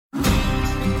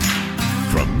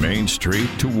Main Street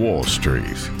to Wall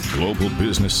Street, global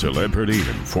business celebrity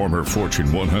and former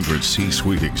Fortune 100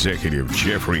 C-suite executive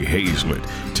Jeffrey Hayzlett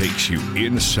takes you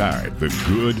inside the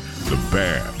good, the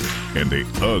bad, and the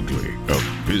ugly of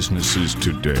businesses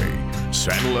today.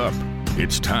 Saddle up.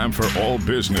 It's time for All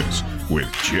Business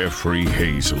with Jeffrey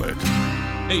Hayzlett.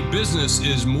 Hey, business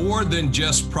is more than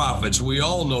just profits. We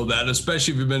all know that,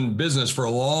 especially if you've been in business for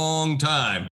a long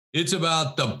time. It's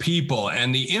about the people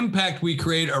and the impact we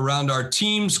create around our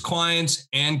teams, clients,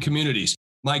 and communities.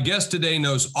 My guest today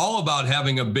knows all about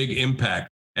having a big impact,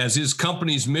 as his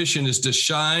company's mission is to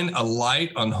shine a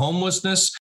light on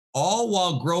homelessness, all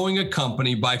while growing a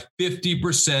company by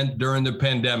 50% during the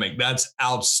pandemic. That's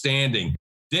outstanding.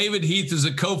 David Heath is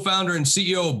a co-founder and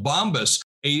CEO of Bombas,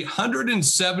 a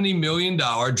 $170 million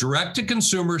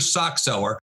direct-to-consumer sock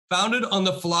seller founded on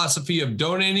the philosophy of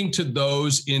donating to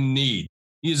those in need.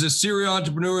 He is a serial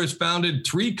entrepreneur who has founded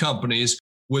 3 companies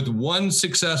with 1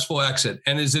 successful exit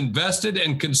and has invested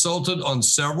and consulted on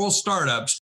several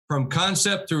startups from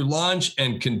concept through launch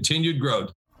and continued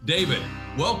growth. David,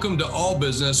 welcome to All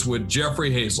Business with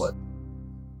Jeffrey Hayzlett.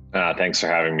 Thanks for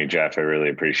having me, Jeff. I really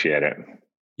appreciate it.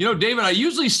 You know, David, I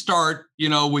usually start,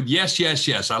 with yes, yes,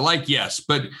 yes. I like yes,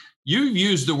 but you've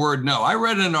used the word no. I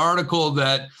read an article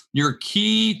that your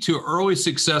key to early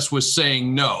success was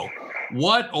saying no.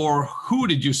 What or who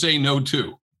did you say no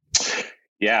to?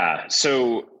 Yeah.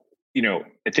 So, I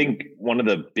think one of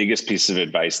the biggest pieces of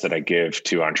advice that I give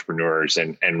to entrepreneurs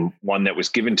and one that was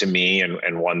given to me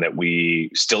and one that we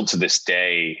still to this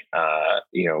day,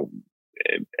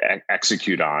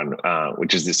 execute on,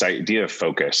 which is this idea of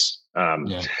focus.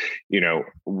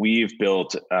 We've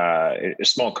built a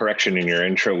small correction in your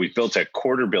intro. We've built a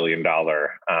 $250 million,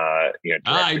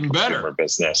 direct-to-consumer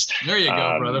business. There you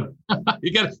go, brother.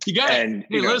 you got. Hey,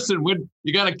 listen,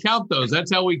 you got to count those. That's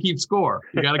how we keep score.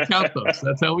 You got to count those.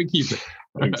 That's how we keep it.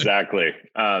 Exactly.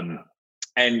 And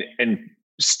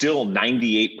still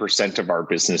 98% of our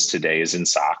business today is in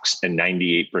socks, and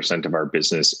 98% of our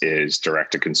business is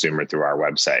direct to consumer through our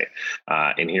website.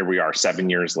 And here we are 7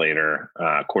 years later,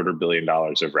 $250 million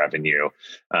of revenue.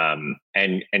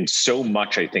 And so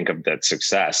much, I think, of that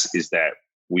success is that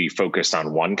we focused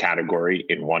on one category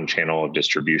in one channel of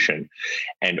distribution.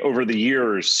 And over the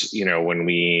years, when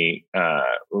we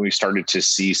started to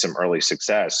see some early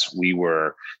success, we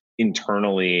were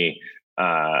internally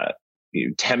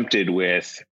tempted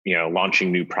with,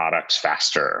 launching new products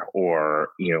faster, or,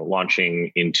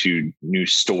 launching into new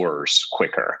stores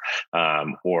quicker,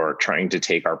 or trying to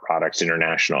take our products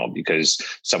international because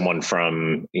someone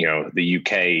from, the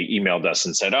UK emailed us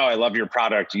and said, "Oh, I love your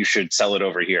product. You should sell it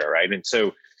over here." Right. And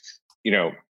so,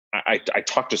 I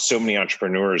talked to so many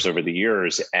entrepreneurs over the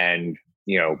years, and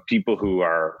people who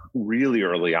are really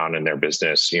early on in their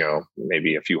business,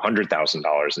 maybe a few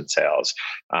 $100,000 in sales,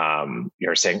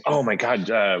 you're saying, "Oh my God,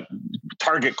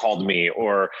 Target called me,"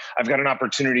 or "I've got an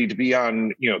opportunity to be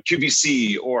on,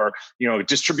 QVC," or, "A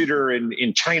distributor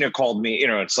in China called me."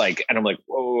 It's like, and I'm like,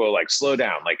 whoa, like slow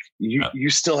down. Like you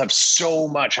still have so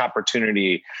much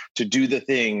opportunity to do the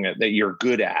thing that you're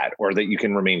good at, or that you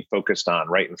can remain focused on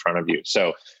right in front of you.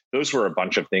 So those were a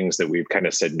bunch of things that we've kind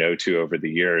of said no to over the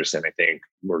years, and I think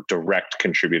were direct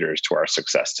contributors to our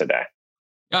success today.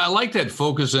 Yeah, I like that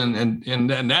focus, and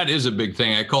that is a big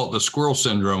thing. I call it the squirrel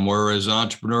syndrome, where as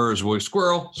entrepreneurs, we're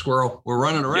we're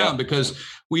running around because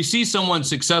we see someone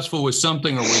successful with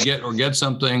something, or we get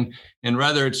something, and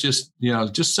rather it's just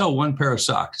sell one pair of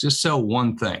socks, just sell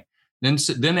one thing. Then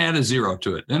add a zero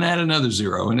to it, then add another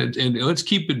zero. And let's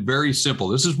keep it very simple.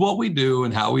 This is what we do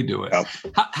and how we do it. Yep.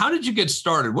 How did you get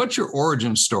started? What's your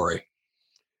origin story?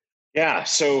 Yeah.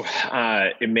 So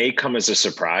it may come as a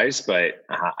surprise, but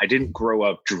I didn't grow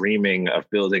up dreaming of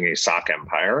building a sock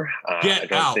empire.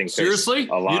 Get out. Seriously?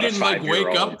 You didn't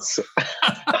wake up,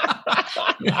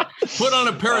 put on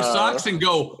a pair of socks and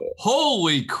go,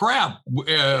 "Holy crap.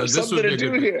 This would be to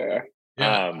do here."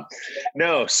 Yeah.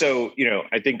 No. So,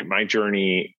 I think my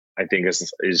journey,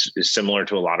 is similar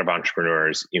to a lot of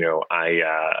entrepreneurs. I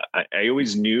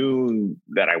always knew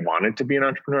that I wanted to be an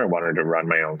entrepreneur. I wanted to run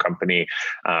my own company.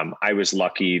 I was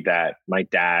lucky that my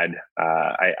dad,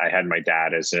 I had my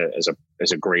dad as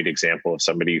a great example of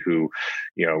somebody who,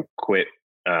 quit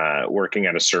working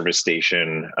at a service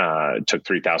station, took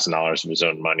 $3,000 of his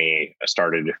own money,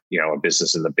 started, a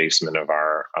business in the basement of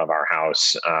our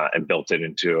house, and built it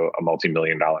into a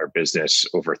multi-million-dollar business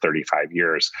over 35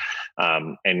 years,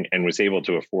 and was able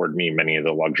to afford me many of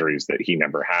the luxuries that he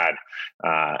never had.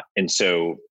 And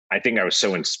so I think I was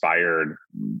so inspired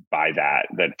by that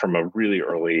from a really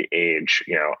early age,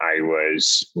 I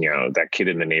was, that kid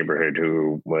in the neighborhood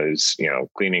who was,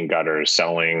 cleaning gutters,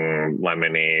 selling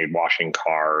lemonade, washing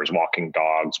cars, walking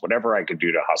dogs, whatever I could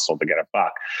do to hustle to get a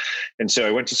buck. And so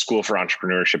I went to school for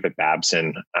entrepreneurship at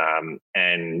Babson.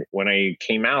 And when I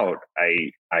came out,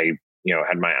 I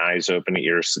had my eyes open,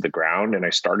 ears to the ground, and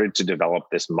I started to develop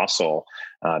this muscle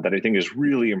that I think is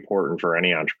really important for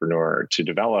any entrepreneur to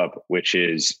develop, which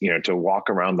is, to walk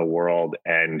around the world,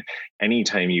 and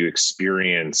anytime you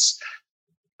experience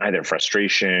either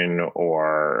frustration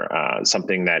or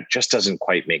something that just doesn't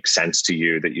quite make sense to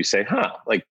you, that you say,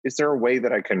 like, is there a way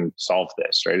that I can solve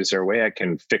this, right? Is there a way I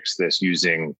can fix this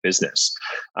using business?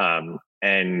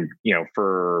 And,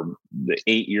 for the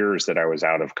 8 years that I was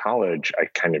out of college, I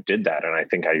kind of did that. And I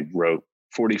think I wrote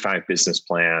 45 business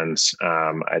plans.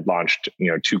 I'd launched,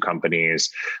 2 companies,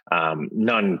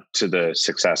 none to the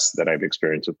success that I've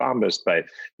experienced with Bombas, but,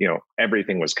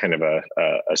 everything was kind of a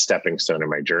stepping stone in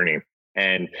my journey.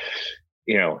 And,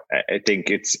 I think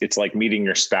it's like meeting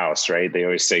your spouse, right? They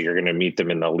always say you're going to meet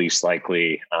them in the least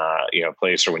likely,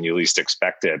 place, or when you least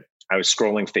expect it. I was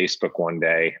scrolling Facebook one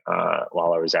day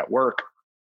while I was at work,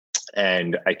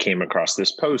 and I came across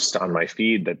this post on my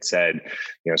feed that said,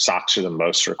 socks are the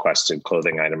most requested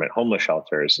clothing item at homeless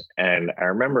shelters. And I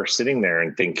remember sitting there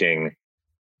and thinking,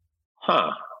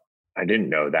 I didn't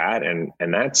know that. And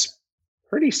that's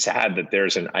pretty sad that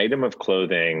there's an item of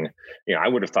clothing. I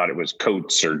would have thought it was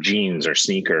coats or jeans or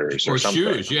sneakers or something.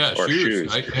 Shoes. Yeah. Or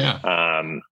shoes.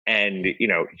 Yeah. And,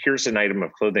 here's an item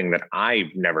of clothing that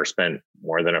I've never spent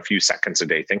more than a few seconds a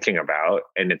day thinking about.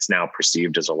 And it's now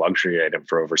perceived as a luxury item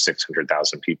for over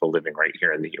 600,000 people living right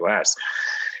here in the US.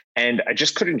 And I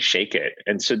just couldn't shake it.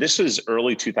 And so this was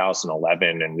early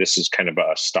 2011, and this is kind of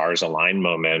a stars align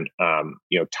moment.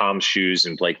 Tom's Shoes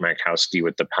and Blake Makowski,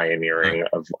 with the pioneering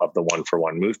of the One for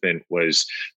One movement, was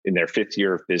in their 5th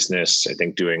year of business, I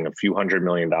think doing a few $100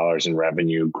 million in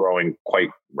revenue, growing quite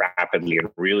rapidly, and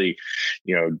really,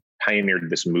 pioneered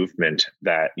this movement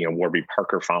that, Warby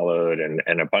Parker followed,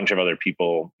 and a bunch of other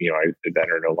people, that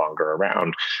are no longer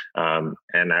around.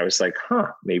 And I was like,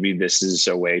 maybe this is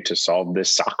a way to solve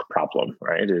this sock problem,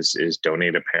 right? Is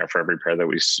donate a pair for every pair that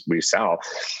we sell.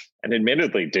 And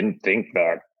admittedly didn't think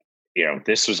that,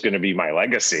 this was going to be my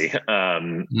legacy.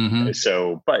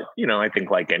 So, but, I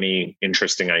think like any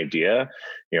interesting idea,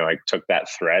 I took that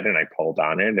thread and I pulled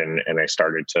on it, and I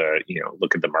started to,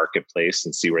 look at the marketplace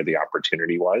and see where the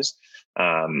opportunity was.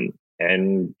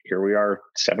 And here we are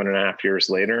 7.5 years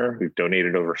later. We've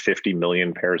donated over 50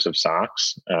 million pairs of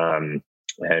socks. And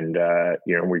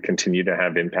we continue to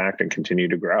have impact and continue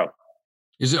to grow.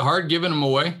 Is it hard giving them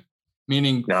away?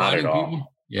 Meaning not at all. People?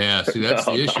 Yeah, see, that's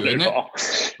the issue, isn't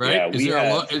it? Right?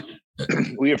 Yeah,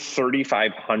 we have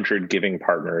 3,500 giving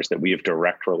partners that we have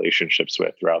direct relationships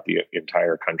with throughout the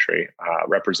entire country,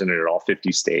 represented at all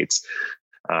 50 states.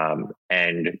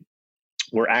 And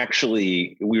we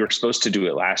were supposed to do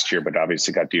it last year, but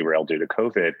obviously got derailed due to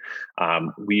COVID.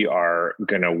 We are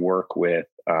going to work with,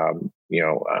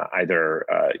 either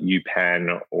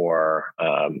UPenn or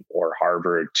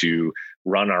Harvard to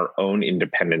run our own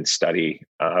independent study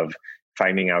of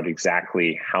finding out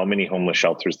exactly how many homeless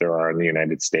shelters there are in the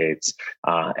United States,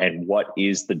 and what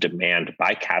is the demand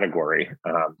by category.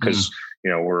 Because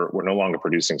we're no longer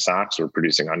producing socks; we're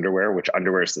producing underwear, which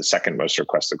underwear is the second most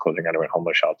requested clothing item in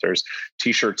homeless shelters.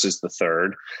 T-shirts is the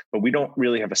third, but we don't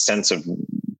really have a sense of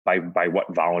by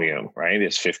what volume, right?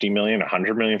 Is 50 million,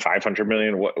 100 million, 500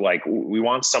 million? We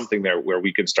want something there where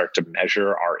we can start to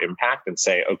measure our impact and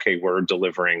say, okay, we're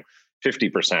delivering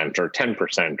 50% or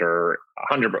 10% or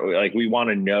 100%. We want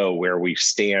to know where we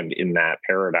stand in that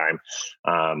paradigm,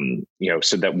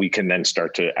 so that we can then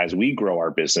start to, as we grow our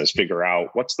business, figure out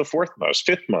what's the 4th most,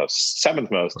 5th most,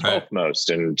 7th most, 12th most,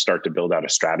 and start to build out a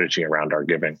strategy around our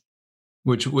giving.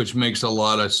 Which makes a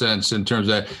lot of sense in terms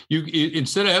of that. You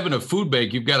instead of having a food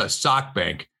bank, you've got a sock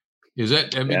bank. Is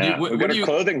that? I mean, we've got a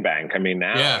clothing bank.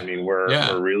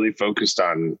 We're really focused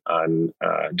on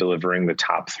delivering the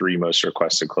top 3 most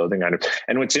requested clothing items.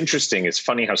 And what's interesting, it's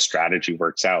funny how strategy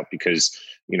works out, because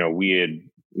we had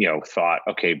thought,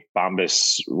 okay,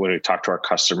 Bombas, when we talk to our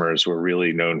customers, we're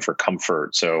really known for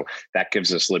comfort, so that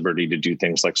gives us liberty to do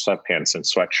things like sweatpants and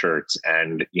sweatshirts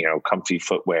and comfy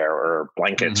footwear or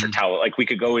blankets or towel. We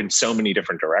could go in so many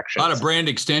different directions. A lot of brand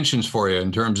extensions for you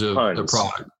in terms of the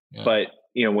product. Yeah. But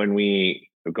when we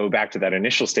go back to that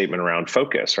initial statement around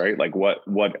focus, right?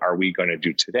 What are we going to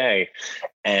do today?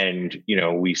 And,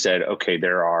 we said, okay,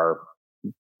 there are,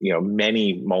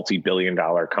 many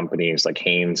multi-billion-dollar companies like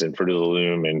Hanes and Fruit of the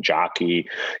Loom and Jockey,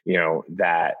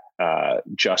 that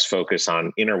just focus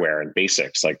on innerwear and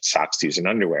basics like socks, tees, and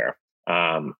underwear.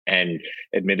 And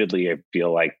admittedly, I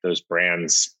feel like those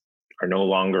brands are no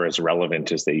longer as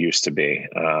relevant as they used to be.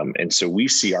 And so we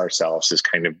see ourselves as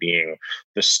kind of being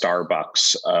the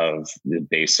Starbucks of the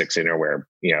basics innerwear,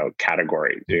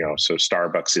 category. So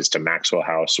Starbucks is to Maxwell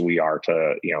House, we are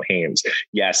to, Hanes.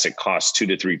 Yes, it costs 2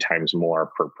 to 3 times more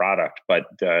per product, but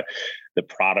the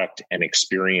product and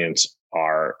experience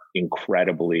are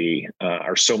incredibly,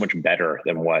 are so much better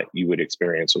than what you would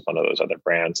experience with one of those other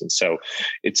brands. And so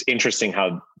it's interesting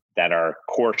how that our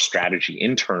core strategy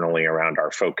internally around our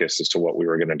focus as to what we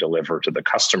were going to deliver to the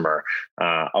customer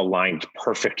aligned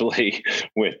perfectly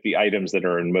with the items that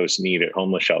are in most need at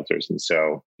homeless shelters. And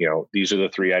so, these are the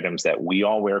 3 items that we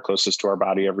all wear closest to our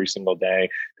body every single day.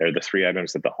 They're the 3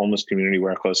 items that the homeless community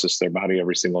wear closest to their body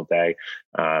every single day.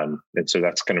 And so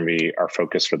that's going to be our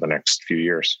focus for the next few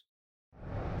years.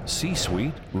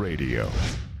 C-Suite Radio.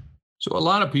 So a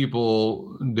lot of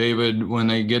people, David, when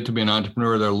they get to be an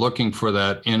entrepreneur, they're looking for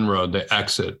that inroad, the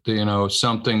exit,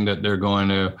 something that they're going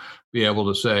to be able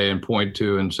to say and point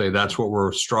to and say, that's what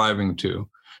we're striving to.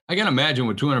 I can imagine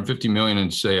with 250 million in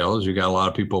sales, you got a lot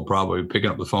of people probably picking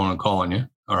up the phone and calling you.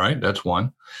 All right, that's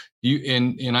one.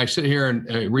 And I sit here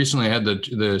and recently had the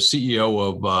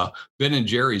CEO of Ben &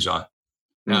 Jerry's on.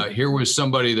 Now, here was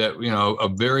somebody that, a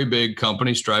very big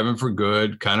company striving for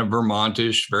good, kind of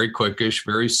Vermontish, very quickish,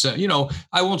 very,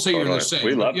 I won't say you're the same.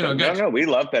 We love them. No, we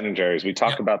love Ben & Jerry's. We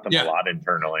talk about them a lot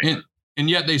internally. And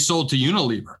yet they sold to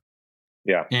Unilever.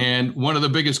 Yeah. And one of the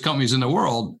biggest companies in the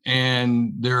world,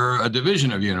 and they're a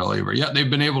division of Unilever. Yet they've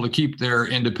been able to keep their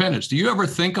independence. Do you ever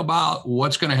think about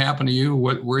what's going to happen to you?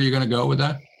 Where are you going to go with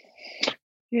that?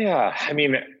 Yeah. I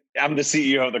mean, I'm the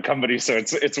CEO of the company, so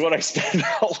it's what I spend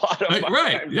a lot of my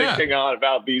time thinking on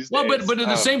about these days. Well, but at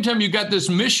the same time, you got this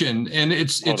mission, and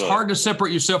it's hard to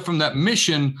separate yourself from that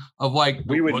mission of like.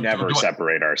 We would never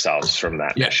separate ourselves from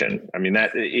that mission. I mean,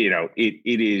 that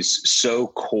it is so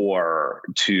core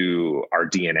to our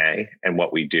DNA and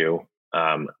what we do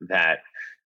that.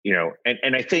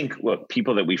 And I think, look,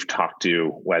 people that we've talked to,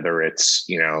 whether it's,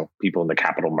 people in the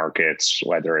capital markets,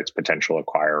 whether it's potential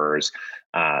acquirers,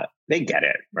 they get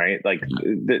it, right? Like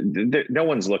no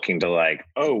one's looking to like,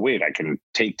 oh, wait, I can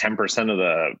take 10% of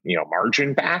the,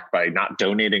 margin back by not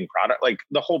donating product. Like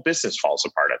the whole business falls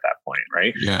apart at that point,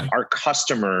 right? Yeah. Our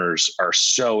customers are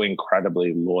so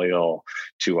incredibly loyal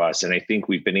to us. And I think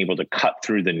we've been able to cut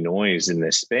through the noise in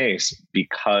this space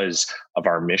because of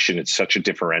our mission. It's such a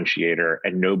differentiator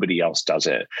and nobody else does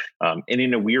it. And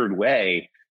in a weird way,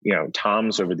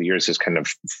 Tom's over the years has kind of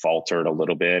faltered a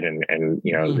little bit and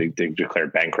they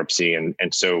declared bankruptcy. And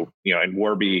so, and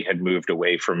Warby had moved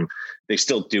away from, they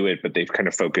still do it, but they've kind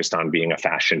of focused on being a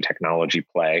fashion technology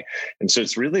play. And so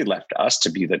it's really left us to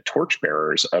be the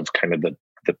torchbearers of kind of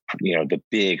the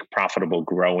big profitable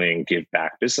growing give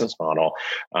back business model.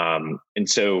 And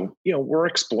so, we're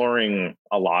exploring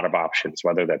a lot of options,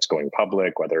 whether that's going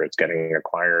public, whether it's getting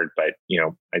acquired. But,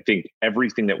 I think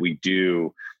everything that we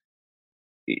do,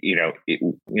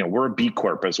 we're a B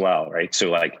Corp as well, right? So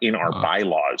like in our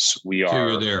bylaws, we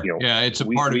are there. It's a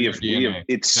part of your DNA.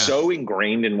 It's so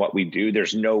ingrained in what we do.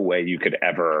 There's no way you could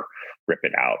ever rip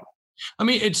it out. I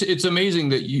mean, it's amazing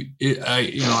that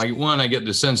I get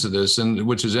the sense of this, and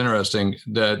which is interesting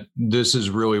that this is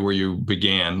really where you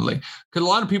began. Like, because a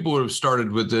lot of people would have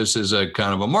started with this as a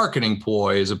kind of a marketing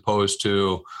ploy as opposed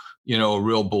to, a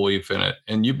real belief in it.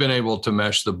 And you've been able to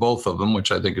mesh the both of them, which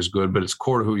I think is good, but it's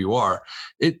core to who you are.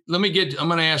 I'm going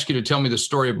to ask you to tell me the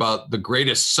story about the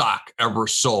greatest sock ever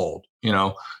sold,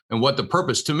 and what the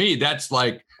purpose to me,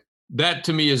 that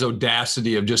to me is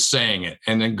audacity of just saying it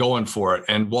and then going for it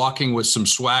and walking with some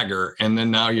swagger. And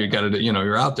then now you got to,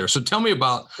 you're out there. So tell me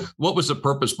about what was the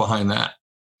purpose behind that?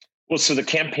 Well, so the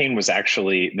campaign was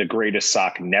actually the greatest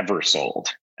sock never sold.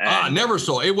 Never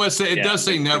sold. It does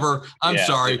say never. I'm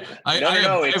sorry. I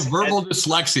have verbal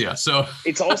dyslexia. So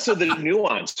it's also the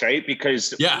nuance, right?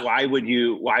 Because why would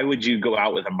you go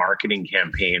out with a marketing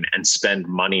campaign and spend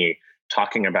money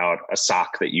talking about a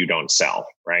sock that you don't sell,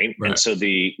 right? And so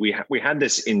we had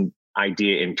this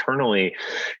idea internally,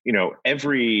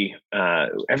 every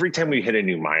time we hit a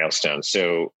new milestone.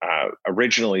 So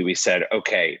originally we said,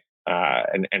 okay,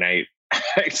 and I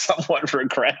somewhat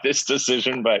regret this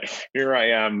decision, but here I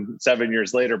am 7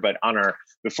 years later. But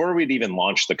before we'd even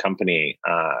launched the company,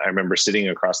 I remember sitting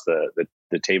across the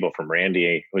table from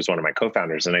Randy, who was one of my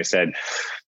co-founders, and I said,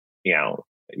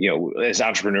 as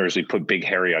entrepreneurs, we put big,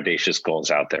 hairy, audacious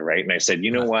goals out there, right? And I said,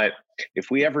 you know what?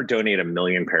 If we ever donate 1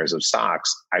 million pairs of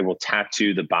socks, I will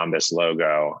tattoo the Bombas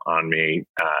logo on me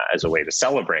as a way to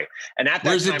celebrate. And at that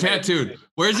Where's time, it tattooed?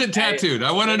 Where's it tattooed?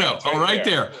 I want to know. Oh, right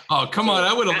there. Oh, come on.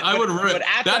 I would have.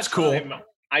 That's cool.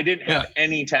 I didn't have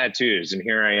any tattoos, and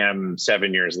here I am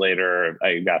 7 years later.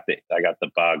 I got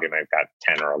the bug, and I've got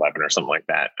 10 or 11 or something like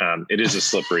that. It is a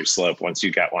slippery slope once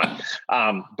you get one.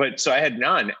 But so I had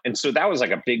none, and so that was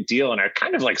like a big deal. And I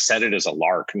kind of like said it as a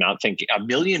lark, not thinking 1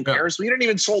 million pairs. We hadn't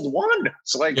even sold one.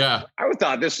 So I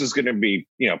thought this was going to be,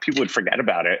 people would forget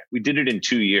about it. We did it in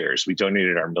 2 years. We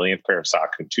donated our 1 millionth pair of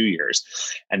socks in 2 years,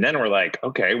 and then we're like,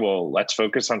 okay, well, let's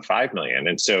focus on 5 million.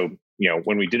 And so,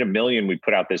 when we did 1 million, we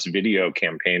put out this video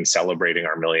campaign celebrating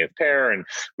our 1 millionth pair, and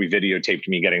we videotaped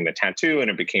me getting the tattoo,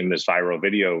 and it became this viral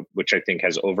video, which I think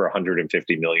has over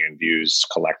 150 million views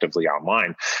collectively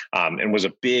online, and was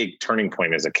a big turning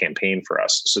point as a campaign for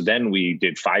us. So then we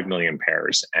did 5 million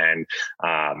pairs, and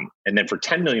then for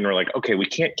 10 million, we're like, okay, we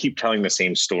can't keep telling the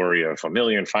same story of 1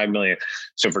 million, 5 million.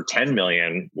 So for 10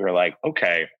 million, we were like,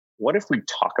 okay, what if we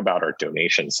talk about our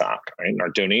donation sock, right? And our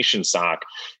donation sock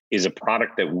is a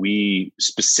product that we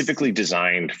specifically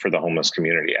designed for the homeless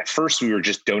community. At first, we were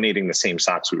just donating the same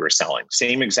socks we were selling.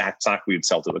 Same exact sock we would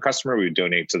sell to the customer, we would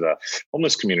donate to the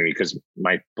homeless community, because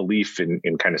my belief in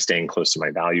kind of staying close to my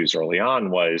values early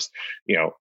on was,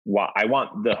 I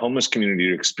want the homeless community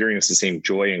to experience the same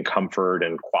joy and comfort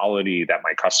and quality that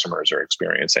my customers are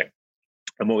experiencing.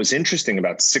 And what was interesting,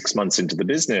 about 6 months into the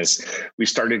business, we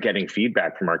started getting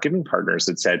feedback from our giving partners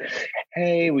that said,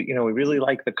 hey, we really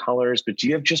like the colors, but do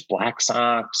you have just black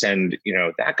socks? And,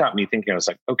 that got me thinking. I was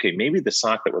like, okay, maybe the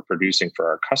sock that we're producing for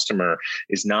our customer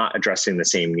is not addressing the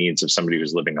same needs of somebody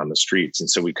who's living on the streets. And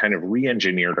so we kind of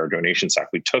re-engineered our donation sock.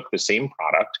 We took the same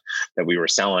product that we were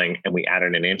selling, and we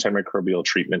added an antimicrobial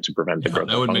treatment to prevent the growth of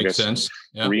fungus. That would make sense.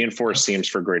 Yeah. Reinforced seams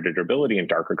for greater durability, and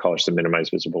darker colors to minimize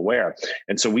visible wear.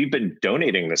 And so we've been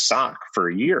donating the sock for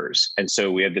years. And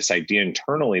so we had this idea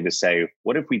internally to say,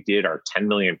 what if we did our 10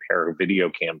 million pair video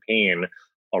campaign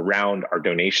around our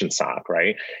donation sock,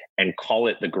 right? And call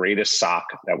it the greatest sock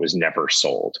that was never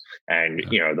sold. And,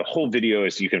 the whole video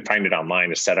is, you can find it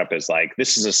online, is set up as like,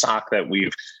 this is a sock that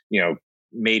we've,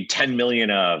 made 10 million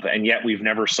of, and yet we've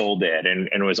never sold it. And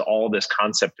it was all this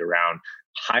concept around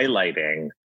highlighting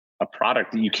a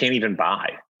product that you can't even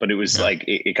buy. But it was like,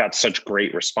 it got such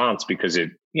great response because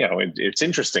it's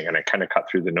interesting, and it kind of cut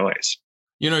through the noise.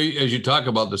 As you talk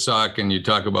about the sock and you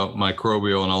talk about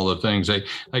microbial and all the things, I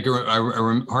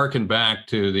harken back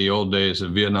to the old days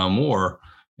of Vietnam War,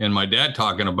 and my dad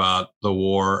talking about the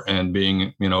war and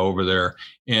being, over there.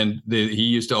 And he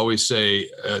used to always say,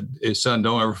 his son,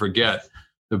 don't ever forget,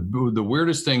 the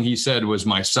weirdest thing he said was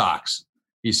my socks.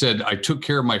 He said, I took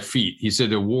care of my feet. He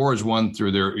said, the war is won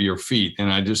through your feet.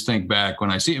 And I just think back when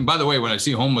I see, and by the way, when I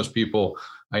see homeless people,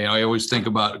 I always think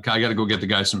about, I got to go get the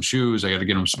guy some shoes. I got to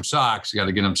get him some socks. I got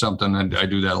to get him something. And I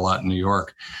do that a lot in New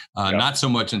York. Not so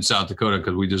much in South Dakota,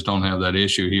 because we just don't have that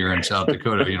issue here in South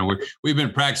Dakota. We've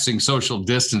been practicing social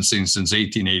distancing since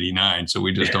 1889. So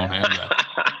we just don't have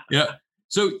that. Yeah.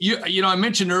 So I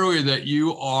mentioned earlier that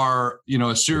you are,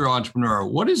 a serial entrepreneur.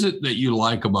 What is it that you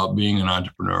like about being an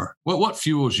entrepreneur? What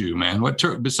fuels you, man?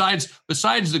 Besides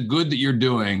the good that you're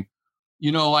doing,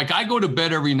 like I go to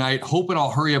bed every night hoping I'll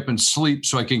hurry up and sleep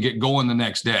so I can get going the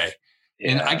next day.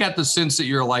 Yeah. And I got the sense that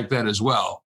you're like that as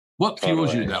well. What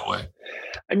fuels you that way?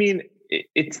 I mean,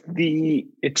 it's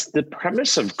the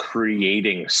premise of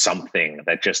creating something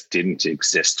that just didn't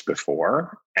exist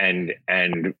before, and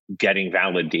getting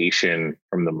validation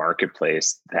from the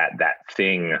marketplace that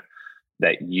thing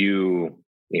that you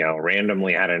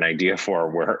randomly had an idea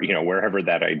for, wherever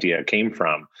that idea came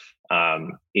from,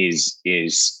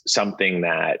 is something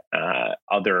that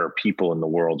other people in the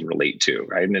world relate to,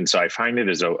 right? And so I find it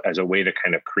as a way to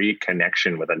kind of create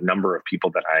connection with a number of people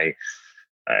that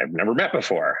I've never met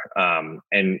before,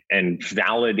 and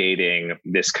validating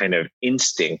this kind of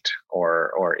instinct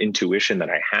or intuition that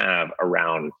I have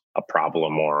around a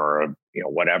problem or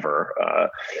whatever.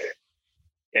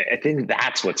 I think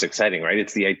that's what's exciting, right?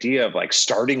 It's the idea of like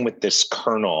starting with this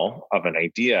kernel of an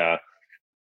idea,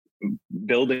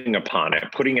 building upon it,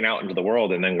 putting it out into the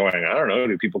world, and then going, I don't know,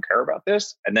 do people care about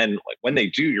this? And then like when they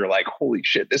do, you're like, holy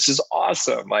shit, this is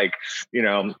awesome. Like,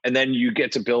 and then you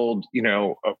get to build,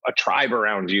 a tribe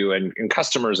around you and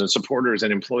customers and supporters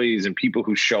and employees and people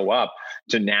who show up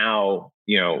to now,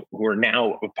 who are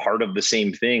now a part of the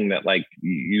same thing that like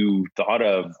you thought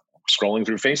of scrolling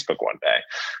through Facebook one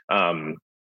day.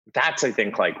 That's, I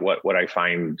think, like what I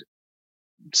find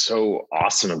so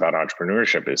awesome about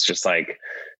entrepreneurship is just like,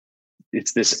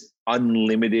 it's this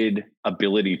unlimited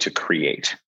ability to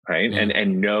create. Right. Yeah.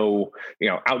 And no,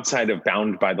 outside of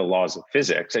bound by the laws of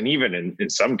physics. And even in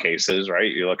some cases,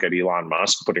 right, you look at Elon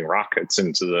Musk putting rockets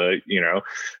into the,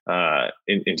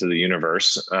 into the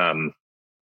universe.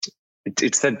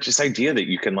 It's that just idea that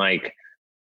you can like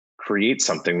create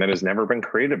something that has never been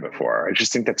created before. I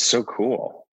just think that's so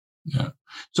cool. Yeah.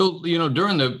 So,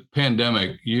 during the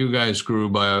pandemic, you guys grew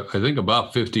by, I think,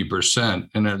 about 50%.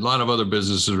 And a lot of other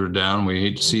businesses were down. We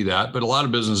hate to see that. But a lot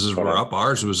of businesses were up.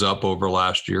 Ours was up over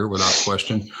last year, without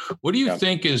question. What do you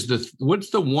think is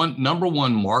what's the number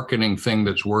one marketing thing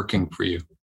that's working for you?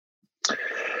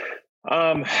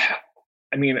 I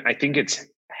think it's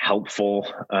helpful.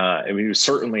 It was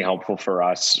certainly helpful for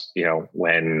us,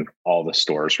 when all the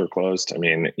stores were closed.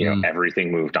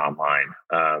 Everything moved online.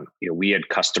 We had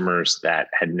customers that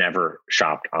had never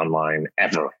shopped online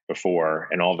ever before.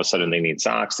 And all of a sudden they need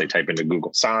socks. They type into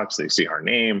Google socks. They see our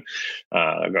name,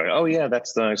 go, oh yeah,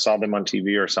 I saw them on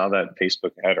TV or saw that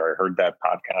Facebook ad, or I heard that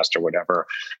podcast or whatever.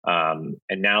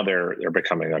 And now they're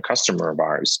becoming a customer of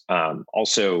ours.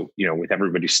 Also, with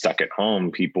everybody stuck at home,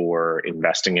 people were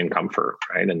investing in comfort,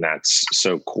 right? And that's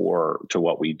so core to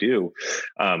what we do.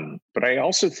 But I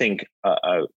also think,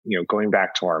 going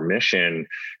back to our mission,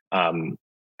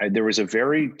 there was a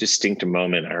very distinct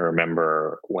moment I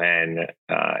remember when,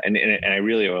 and I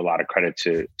really owe a lot of credit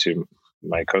to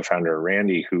my co-founder,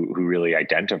 Randy, who really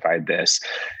identified this.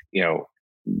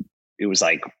 It was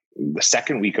like the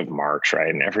second week of March, right?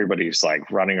 And everybody's like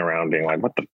running around being like,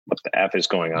 what the F is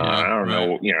going on? I don't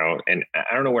know, and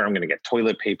I don't know where I'm going to get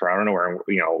toilet paper. I don't know where,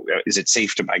 is it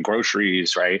safe to buy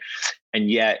groceries, right? And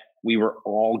yet we were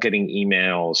all getting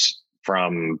emails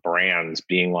from brands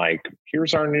being like,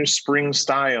 here's our new spring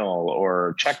style,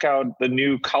 or check out the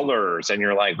new colors. And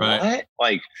you're like, what?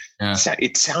 Like,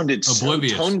 it sounded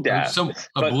oblivious. So tone deaf.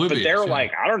 But they're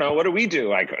like, I don't know, what do we do?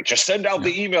 Like, just send out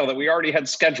the email that we already had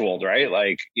scheduled, right?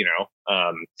 Like,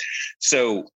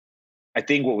 so I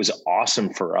think what was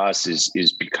awesome for us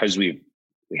is because we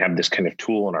have this kind of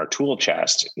tool in our tool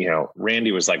chest.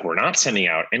 Randy was like, we're not sending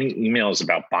out any emails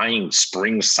about buying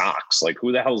spring socks. Like,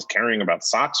 who the hell is caring about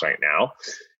socks right now?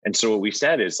 And so what we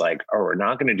said is like, oh, we're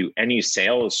not going to do any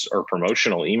sales or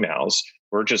promotional emails.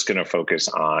 We're just going to focus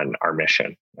on our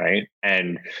mission, right?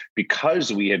 And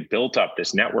because we had built up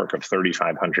this network of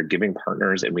 3,500 giving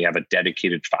partners, and we have a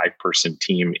dedicated 5-person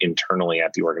team internally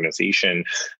at the organization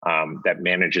that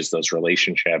manages those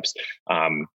relationships,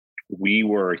 we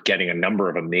were getting a number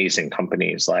of amazing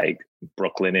companies like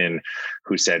Brooklinen,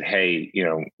 who said, hey,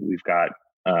 we've got,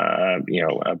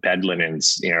 bed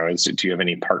linens, do you have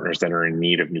any partners that are in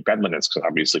need of new bed linens? Because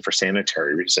obviously for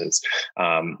sanitary reasons.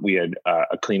 We had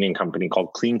a cleaning company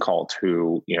called Clean Cult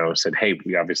who, said, hey,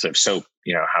 we obviously have soap,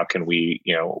 how can we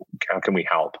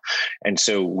help? And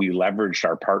so we leveraged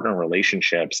our partner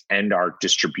relationships and our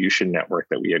distribution network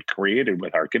that we had created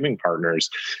with our giving partners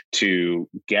to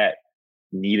get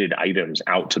needed items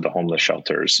out to the homeless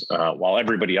shelters, while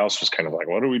everybody else was kind of like,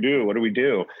 what do we do? What do we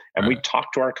do? And we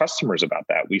talked to our customers about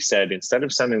that. We said, instead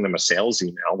of sending them a sales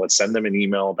email, let's send them an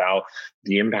email about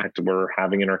the impact we're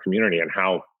having in our community and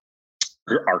how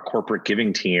our corporate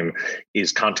giving team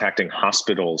is contacting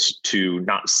hospitals to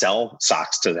not sell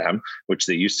socks to them, which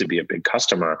they used to be a big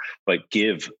customer, but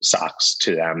give socks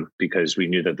to them, because we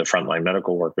knew that the frontline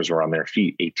medical workers were on their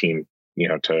feet 18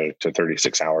 to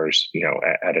 36 hours,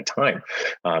 at a time,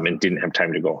 and didn't have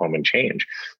time to go home and change.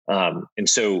 And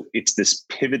so it's this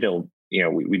pivotal,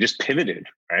 we just pivoted,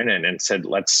 right? And said,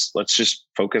 let's just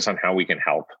focus on how we can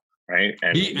help, right?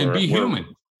 And be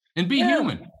human.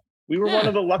 We were one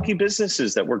of the lucky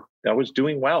businesses that was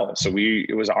doing well. So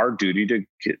it was our duty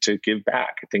to give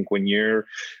back. I think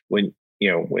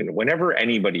whenever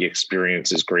anybody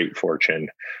experiences great fortune,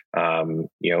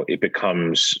 it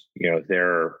becomes,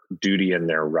 their duty and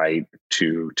their right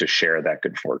to share that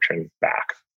good fortune back.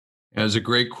 As a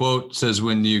great quote says,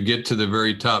 when you get to the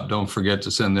very top, don't forget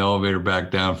to send the elevator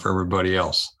back down for everybody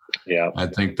else. Yeah, I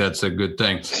think that's a good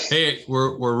thing. Hey,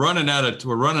 we're running out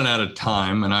of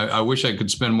time, and I wish I could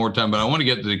spend more time, but I want to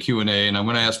get to the Q&A, and I'm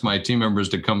going to ask my team members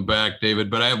to come back, David.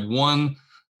 But I have one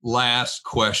last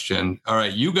question. All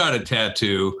right, you got a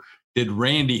tattoo. Did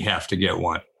Randy have to get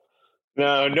one?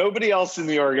 No, nobody else in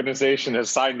the organization has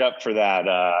signed up for that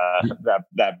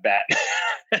that bet.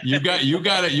 You got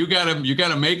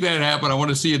to make that happen. I want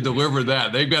to see you deliver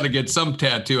that. They've got to get some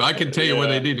tattoo. I can tell you where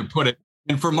they need to put it.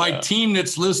 And for my team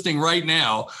that's listening right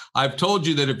now, I've told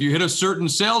you that if you hit a certain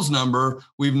sales number,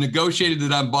 we've negotiated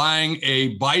that I'm buying a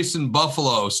bison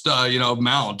buffalo,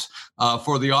 mount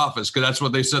for the office, because that's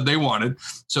what they said they wanted.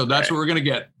 So that's what we're going to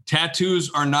get. Tattoos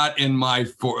are not in my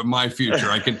future.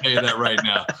 I can tell you that right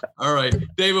now. All right,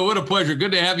 David, what a pleasure.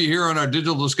 Good to have you here on our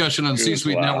digital discussion on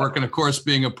C-Suite Network, and of course,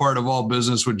 being a part of All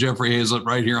Business with Jeffrey Hayzlett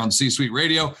right here on C-Suite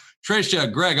Radio. Tricia,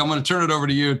 Greg, I'm going to turn it over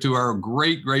to you, to our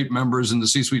great members in the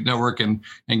C-Suite Network, and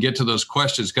get to those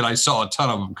questions, because I saw a ton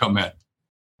of them come in.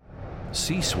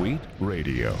 C-Suite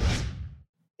Radio.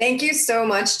 Thank you so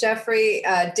much, Jeffrey.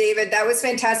 David, that was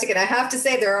fantastic. And I have to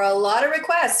say, there are a lot of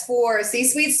requests for a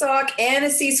C-Suite sock and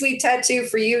a C-Suite tattoo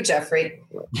for you, Jeffrey.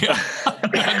 Yeah.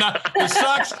 the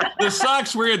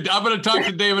socks, I'm going to talk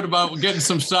to David about getting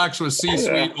some socks with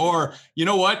C-Suite, or, you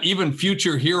know what, even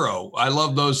Future Hero. I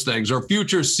love those things. Or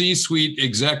Future C-Suite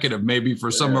Executive, maybe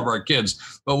for some of our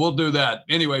kids. But we'll do that.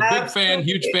 Anyway, big fan,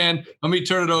 huge fan. Let me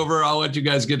turn it over. I'll let you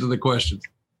guys get to the questions.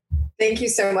 Thank you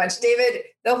so much, David.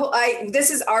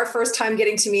 This is our first time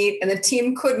getting to meet, and the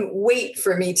team couldn't wait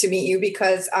for me to meet you,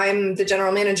 because I'm the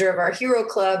general manager of our Hero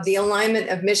Club. The alignment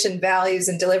of mission, values,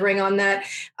 and delivering on that,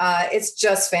 it's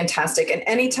just fantastic. And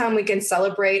anytime we can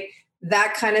celebrate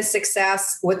that kind of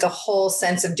success with the whole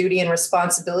sense of duty and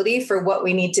responsibility for what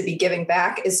we need to be giving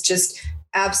back is just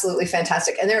absolutely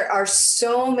fantastic. And there are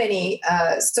so many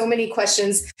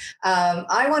questions.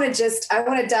 I want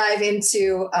to dive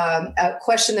into a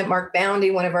question that Mark Boundy,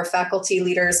 one of our faculty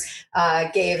leaders,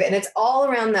 gave, and it's all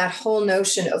around that whole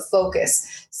notion of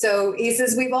focus. So he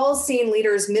says, we've all seen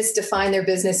leaders misdefine their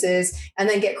businesses and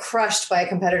then get crushed by a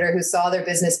competitor who saw their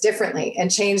business differently and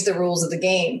changed the rules of the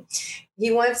game.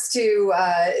 He wants to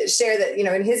share that,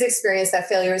 in his experience, that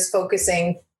failure is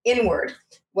focusing inward.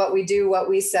 What we do, what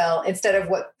we sell, instead of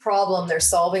what problem they're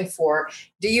solving for.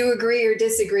 Do you agree or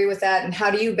disagree with that? And how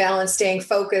do you balance staying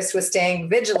focused with staying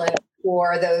vigilant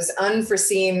for those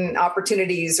unforeseen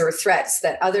opportunities or threats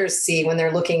that others see when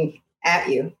they're looking at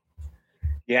you?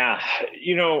 Yeah,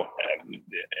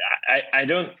 I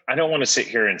don't want to sit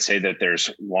here and say that there's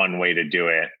one way to do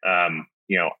it. I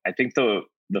think the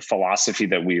philosophy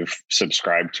that we've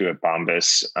subscribed to at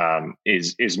Bombas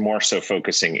is more so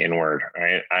focusing inward,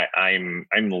 right? I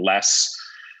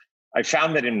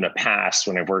found that in the past,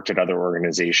 when I've worked at other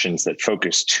organizations that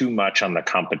focus too much on the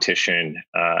competition,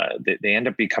 they end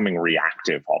up becoming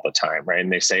reactive all the time, right?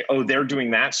 And they say, oh, they're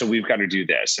doing that, so we've got to do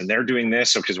this. And they're doing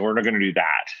this, so because we're not going to do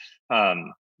that.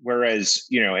 Whereas,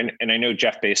 and I know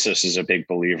Jeff Bezos is a big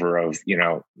believer of,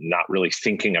 not really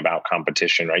thinking about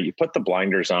competition, right? You put the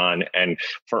blinders on, and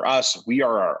for us, we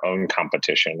are our own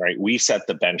competition, right? We set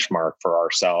the benchmark for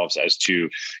ourselves as to,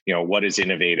 what is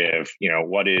innovative,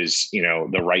 what is,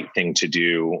 the right thing to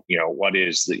do, what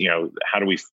is the,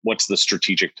 what's the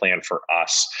strategic plan for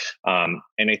us?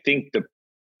 And I think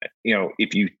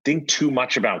if you think too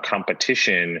much about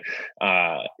competition,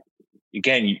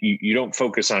 again, you don't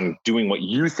focus on doing what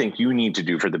you think you need to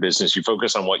do for the business. You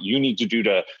focus on what you need to do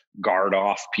to guard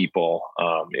off people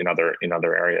in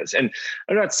other areas. And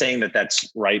I'm not saying that that's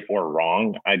right or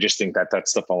wrong. I just think that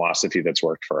that's the philosophy that's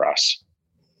worked for us.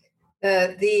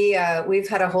 We've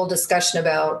had a whole discussion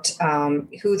about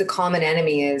who the common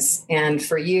enemy is. And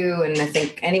for you, and I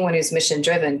think anyone who's mission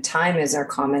driven, time is our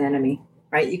common enemy.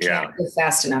 Right? You can't go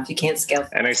fast enough. You can't scale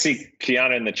fast. And I see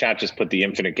Kiana in the chat just put the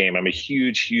infinite game. I'm a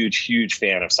huge, huge, huge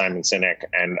fan of Simon Sinek.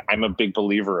 And I'm a big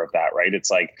believer of that, right? It's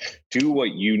like, do what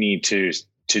you need to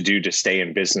do to stay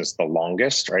in business the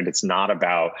longest, right? It's not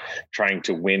about trying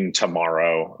to win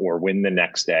tomorrow or win the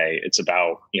next day. It's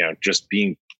about, just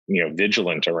being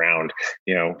vigilant around,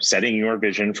 setting your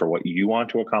vision for what you want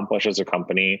to accomplish as a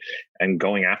company and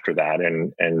going after that.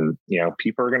 And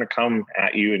people are going to come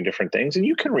at you in different things, and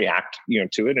you can react,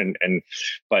 to it.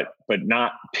 But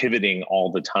not pivoting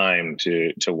all the time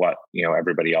to what,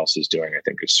 everybody else is doing, I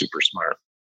think is super smart.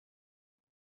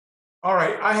 All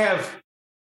right.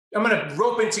 I'm going to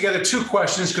rope in together two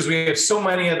questions because we have so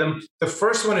many of them. The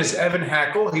first one is Evan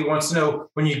Hackle. He wants to know,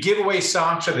 when you give away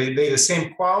socks, are they the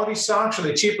same quality socks or are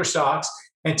they cheaper socks?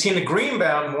 And Tina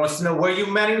Greenbaum wants to know where you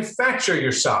manufacture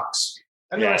your socks.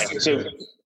 So I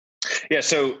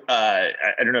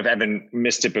don't know if Evan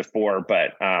missed it before,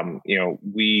 but,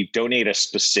 we donate a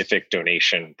specific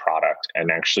donation product, and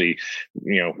actually,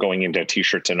 going into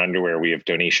t-shirts and underwear, we have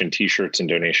donation t-shirts and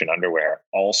donation underwear,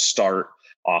 all start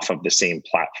off of the same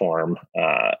platform,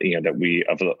 that we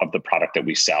of the product that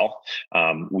we sell.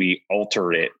 We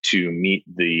alter it to meet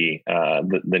the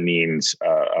needs.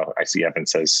 I see Evan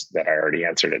says that I already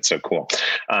answered it. So cool.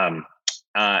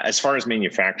 As far as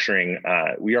manufacturing,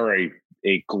 we are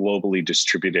a globally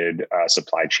distributed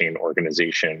supply chain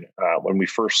organization. When we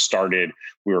first started,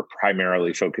 we were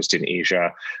primarily focused in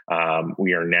Asia.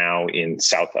 We are now in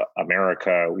South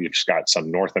America. We've got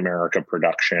some North America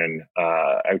production.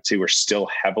 I would say we're still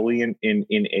heavily in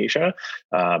Asia.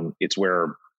 It's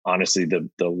where honestly the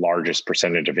largest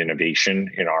percentage of innovation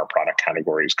in our product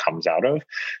categories comes out of.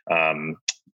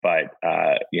 But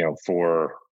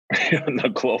for the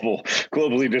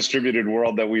globally distributed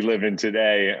world that we live in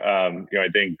today, I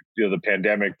think the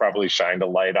pandemic probably shined a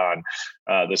light on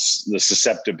the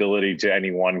susceptibility to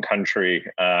any one country,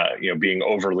 being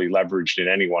overly leveraged in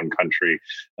any one country,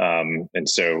 and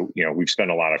so we've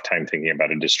spent a lot of time thinking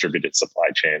about a distributed supply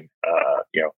chain,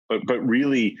 but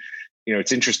really.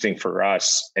 It's interesting for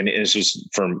us, and it's just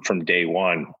from day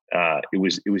one. It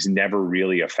was never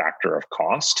really a factor of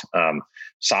cost.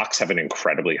 Socks have an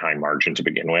incredibly high margin to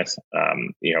begin with,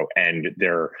 and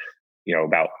they're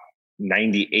about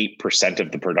 98%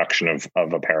 of the production of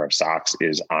a pair of socks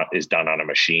is done on a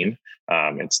machine.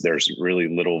 There's really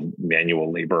little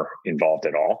manual labor involved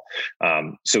at all.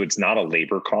 So it's not a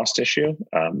labor cost issue.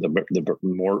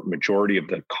 The majority of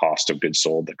the cost of goods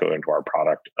sold that go into our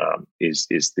product is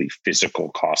the physical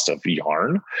cost of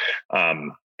yarn.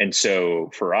 And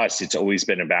so for us, it's always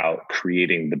been about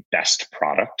creating the best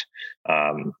product.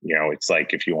 It's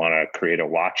like if you want to create a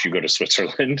watch, you go to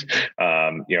Switzerland.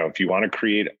 If you want to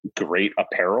create great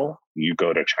apparel, you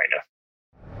go to China.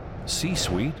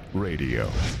 C-Suite Radio.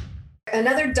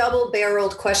 Another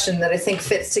double-barreled question that I think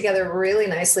fits together really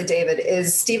nicely, David,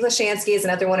 is Steve Lashansky is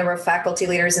another one of our faculty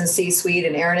leaders in C-Suite,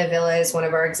 and Aaron Avila is one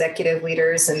of our executive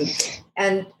leaders.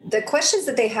 And the questions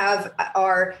that they have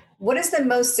are, what is the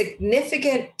most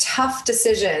significant, tough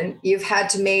decision you've had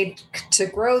to make to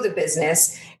grow the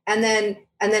business? And then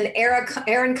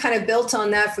Aaron kind of built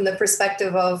on that from the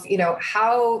perspective of,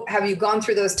 how have you gone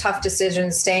through those tough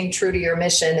decisions, staying true to your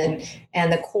mission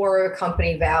and the core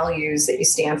company values that you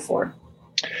stand for?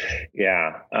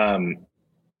 Yeah. I'm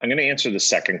going to answer the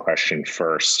second question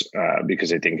first,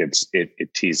 because I think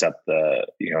it tees up the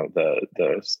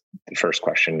first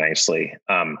question nicely.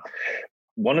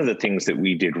 One of the things that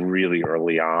we did really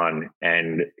early on,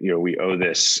 and we owe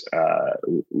this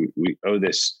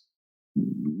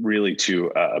really to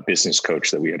a business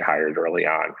coach that we had hired early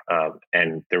on,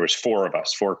 and there was four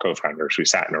co-founders. We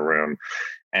sat in a room,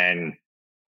 and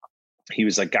he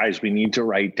was like, "Guys, we need to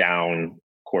write down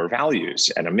core values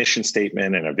and a mission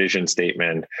statement and a vision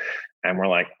statement." And we're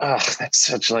like, "Oh, that's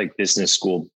such like business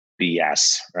school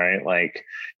BS, right? Like,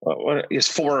 what is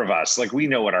four of us? Like, we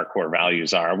know what our core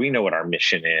values are. We know what our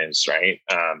mission is, right?"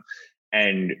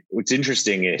 And what's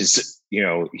interesting is,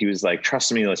 he was like,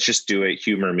 "Trust me, let's just do it.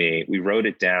 Humor me." We wrote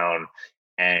it down,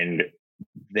 and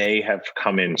they have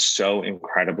come in so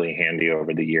incredibly handy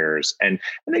over the years, and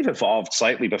they've evolved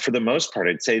slightly, but for the most part,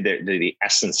 I'd say that the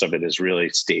essence of it has really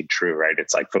stayed true, right?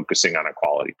 It's like focusing on a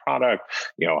quality product,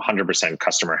 100%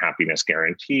 customer happiness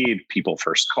guaranteed, people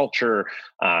first culture,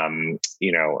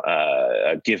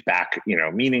 give back,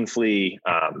 meaningfully,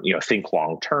 think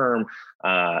long term,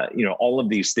 all of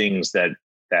these things that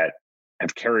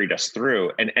have carried us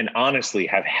through and honestly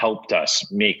have helped us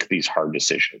make these hard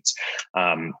decisions.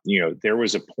 There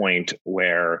was a point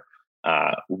where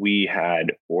we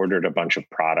had ordered a bunch of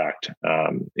product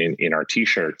in our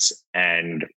t-shirts,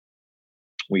 and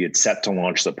we had set to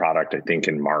launch the product, I think,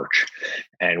 in March,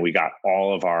 and we got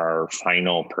all of our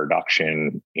final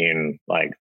production in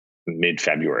like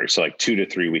mid-February. So like 2 to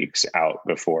 3 weeks out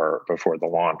before the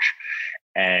launch.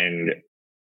 And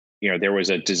there was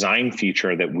a design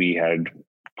feature that we had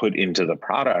put into the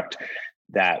product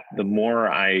that the more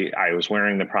I was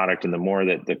wearing the product and the more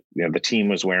that the team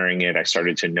was wearing it, I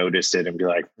started to notice it and be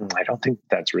like, I don't think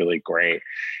that's really great.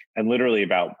 And literally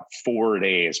about 4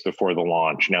 days before the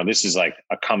launch, now this is like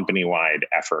a company-wide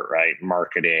effort, right?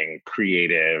 Marketing,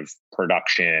 creative,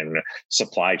 production,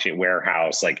 supply chain,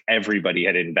 warehouse, like everybody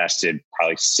had invested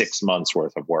probably 6 months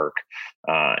worth of work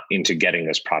into getting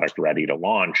this product ready to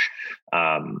launch.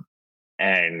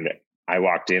 And I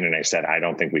walked in and I said, I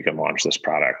don't think we can launch this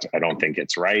product. I don't think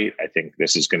it's right. I think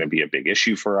this is going to be a big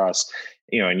issue for us.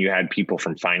 And you had people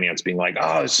from finance being like,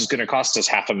 oh, this is going to cost us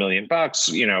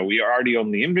 $500,000. We already own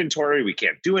the inventory. We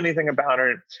can't do anything about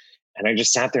it. And I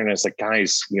just sat there and I was like,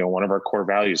 guys, one of our core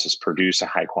values is produce a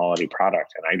high quality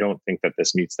product. And I don't think that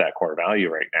this meets that core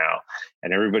value right now.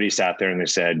 And everybody sat there and they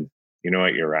said, you know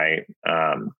what, you're right.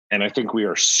 And I think we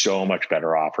are so much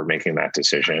better off for making that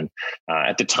decision.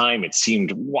 At the time, it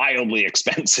seemed wildly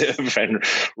expensive and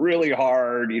really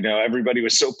hard. Everybody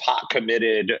was so pot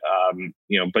committed,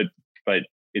 but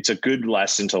it's a good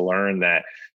lesson to learn that,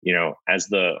 as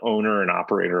the owner and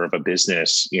operator of a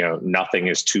business, nothing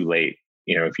is too late.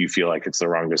 If you feel like it's the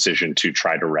wrong decision, to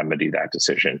try to remedy that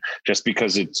decision. Just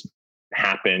because it's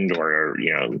happened, or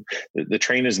the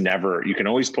train is never, you can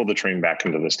always pull the train back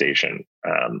into the station,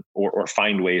 or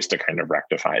find ways to kind of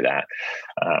rectify that.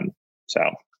 So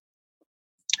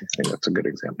I think that's a good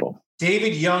example.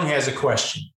 David Young has a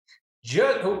question.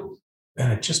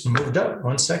 It just moved up.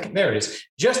 1 second. There it is.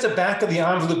 Just a back of the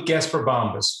envelope guess for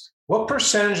Bombas. What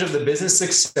percentage of the business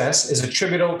success is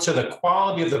attributable to the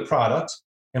quality of the product,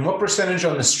 and what percentage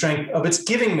on the strength of its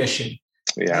giving mission?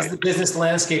 Yeah. Has the business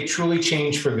landscape truly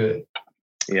changed for good?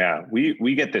 Yeah,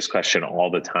 we get this question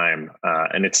all the time,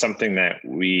 and it's something that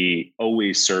we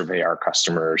always survey our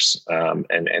customers and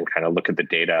kind of look at the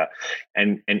data.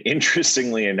 And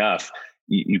interestingly enough,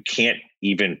 you can't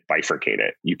even bifurcate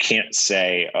it. You can't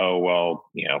say, oh, well,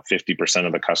 50%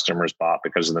 of the customers bought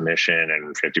because of the mission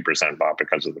and 50% bought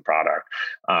because of the product.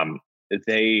 When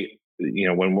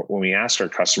we ask our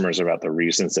customers about the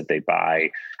reasons that they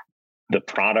buy, the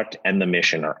product and the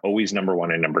mission are always number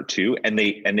one and number two, and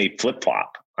they flip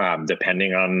flop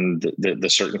depending on the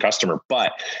certain customer.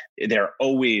 But they're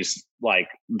always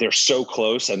they're so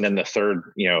close, and then the third,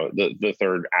 the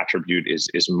third attribute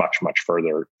is much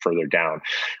further down,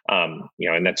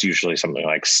 and that's usually something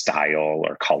like style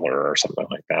or color or something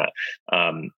like that.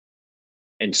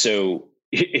 And so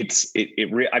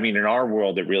in our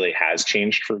world, it really has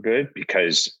changed for good,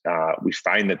 because we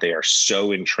find that they are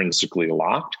so intrinsically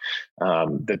locked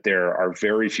that there are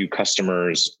very few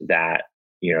customers that,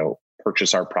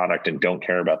 purchase our product and don't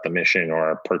care about the mission,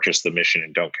 or purchase the mission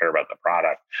and don't care about the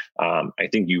product. I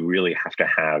think you really have to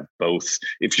have both.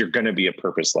 If you're going to be a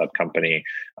purpose-led company,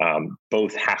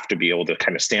 both have to be able to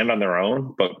kind of stand on their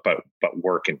own, but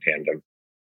work in tandem.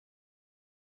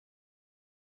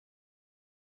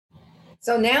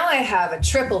 So now I have a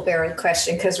triple-barreled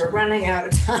question, because we're running out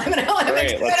of time. And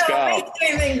let's go.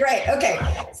 Anything great. Okay,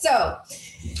 so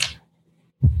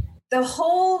the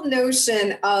whole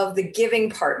notion of the giving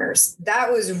partners, that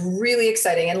was really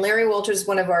exciting. And Larry Walters,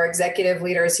 one of our executive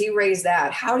leaders, he raised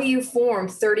that. How do you form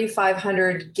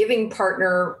 3,500 giving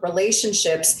partner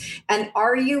relationships? And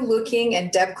are you looking,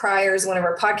 and Deb Cryer is one of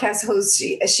our podcast hosts,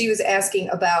 she was asking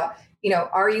about,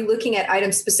 are you looking at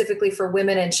items specifically for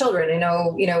women and children?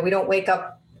 We don't wake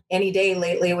up any day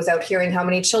lately without hearing how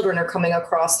many children are coming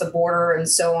across the border and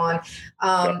so on.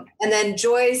 And then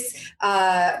Joyce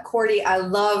Cordy, I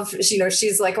love,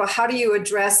 she's like, well, how do you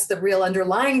address the real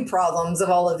underlying problems of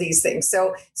all of these things?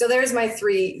 So there's my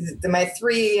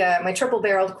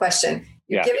triple-barreled question.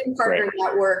 Your giving partner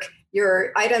network,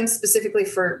 your items specifically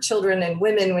for children and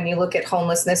women when you look at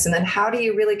homelessness, and then how do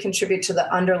you really contribute to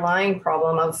the underlying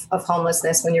problem of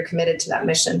homelessness when you're committed to that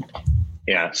mission?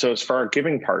 Yeah. So as for our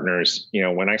giving partners,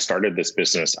 when I started this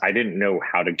business, I didn't know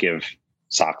how to give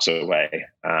socks away.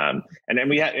 And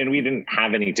we didn't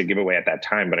have any to give away at that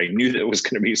time, but I knew that it was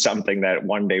going to be something that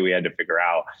one day we had to figure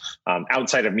out,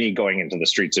 outside of me going into the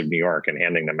streets of New York and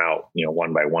handing them out,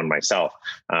 one by one myself,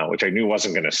 which I knew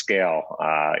wasn't going to scale,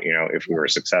 if we were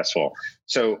successful.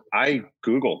 So I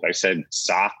Googled, I said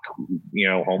sock,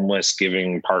 homeless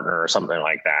giving partner or something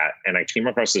like that. And I came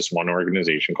across this one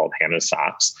organization called Hannah's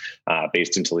Socks,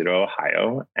 based in Toledo,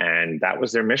 Ohio. And that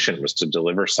was their mission, was to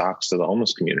deliver socks to the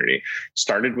homeless community.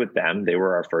 Started with them. They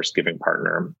were our first giving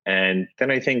partner. And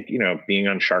then I think, being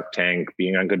on Shark Tank,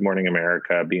 being on Good Morning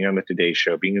America, being on the Today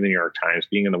Show, being in the New York Times,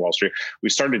 being in the Wall Street, we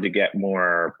started to get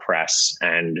more press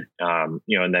and,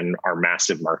 and then our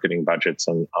massive marketing budgets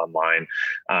online.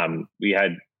 We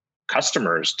had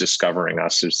customers discovering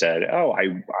us who said, oh,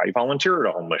 I volunteer at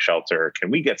a homeless shelter.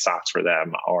 Can we get socks for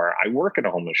them? Or I work at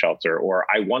a homeless shelter, or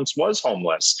I once was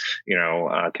homeless.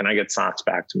 Can I get socks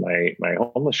back to my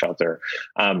homeless shelter?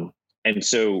 And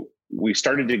so we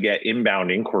started to get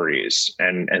inbound inquiries,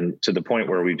 and to the point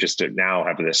where we just now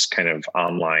have this kind of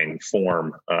online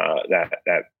form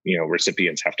that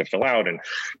recipients have to fill out and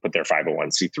put their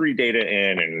 501c3 data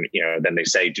in, and then they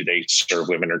say, do they serve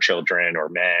women or children or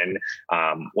men?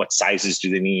 What sizes do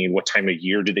they need? What time of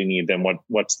year do they need them?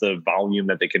 What's the volume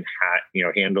that they can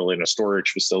handle in a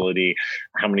storage facility?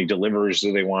 How many deliveries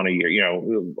do they want a year?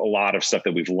 A lot of stuff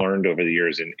that we've learned over the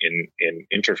years in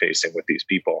interfacing with these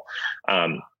people.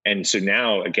 And so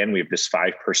now, again, we have this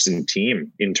 5-person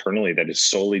team internally that is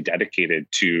solely dedicated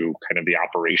to kind of the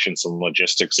operations and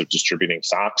logistics of distributing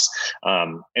socks.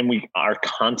 And we are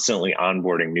constantly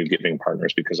onboarding new giving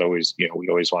partners, because we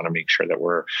always want to make sure that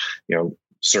we're,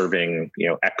 serving,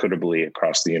 equitably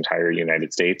across the entire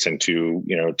United States and to,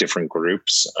 different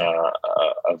groups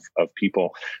of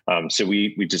people. So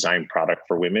we design product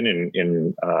for women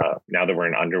in now that we're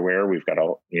in underwear, we've got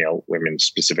women's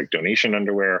specific donation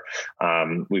underwear.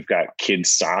 We've got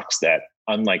kids socks that,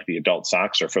 unlike the adult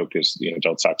socks, are focused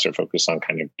on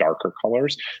kind of darker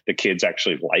colors. The kids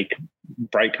actually like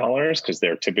bright colors because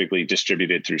they're typically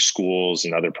distributed through schools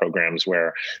and other programs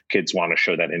where kids want to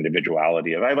show that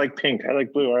individuality of, I like pink, I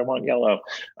like blue, I want yellow.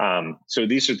 So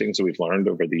these are things that we've learned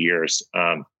over the years.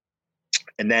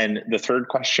 And then the third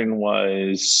question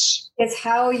was, it's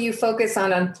how you focus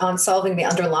on solving the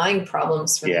underlying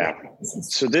problems for the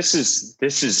business. So this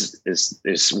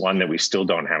is one that we still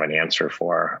don't have an answer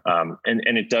for,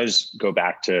 and it does go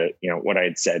back to what I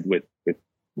had said with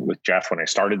Jeff when I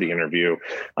started the interview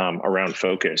around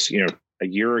focus. A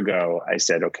year ago, I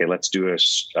said, okay, let's do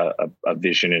a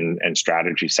vision and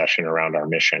strategy session around our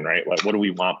mission, right? Like, what do we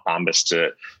want Bombas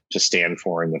to stand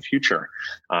for in the future?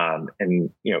 And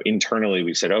internally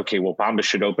we said, okay, well, Bombas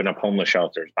should open up homeless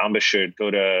shelters. Bombas should go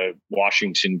to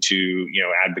Washington to,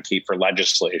 advocate for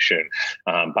legislation.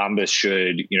 Bombas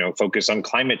should, focus on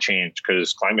climate change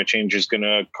because climate change is going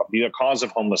to be the cause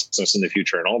of homelessness in the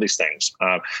future, and all these things,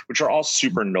 which are all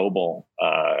super noble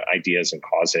ideas and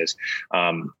causes.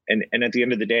 And at the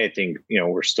end of the day, I think,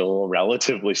 we're still a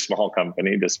relatively small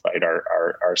company despite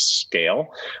our scale.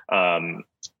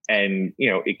 And,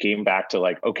 it came back to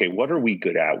like, okay, what are we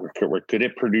good at? We're good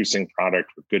at producing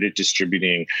product. We're good at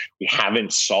distributing. We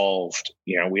haven't solved,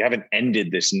 we haven't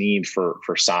ended this need for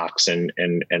socks and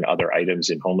other items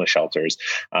in homeless shelters.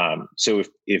 So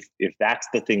if that's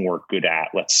the thing we're good at,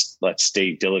 let's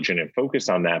stay diligent and focused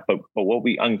on that. But what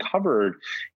we uncovered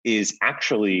is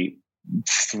actually,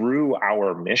 through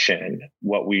our mission,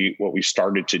 what we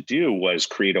started to do was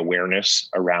create awareness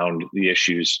around the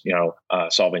issues,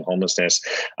 solving homelessness.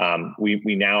 We've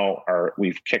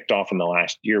kicked off in the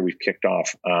last year. We've kicked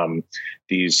off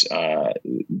these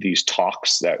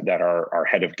talks that our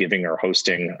head of giving are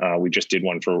hosting. We just did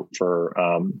one for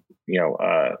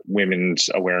Women's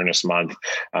Awareness Month,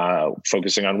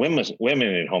 focusing on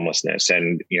women in homelessness.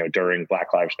 And during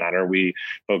Black Lives Matter, we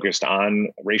focused on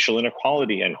racial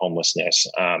inequality and homelessness.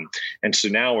 And so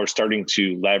now we're starting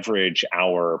to leverage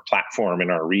our platform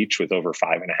and our reach with over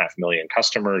 5.5 million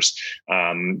customers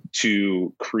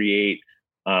to create,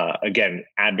 again,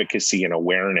 advocacy and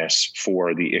awareness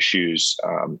for the issues,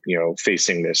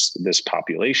 facing this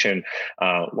population,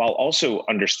 while also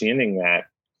understanding that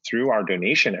through our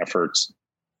donation efforts.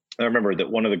 I remember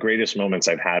that one of the greatest moments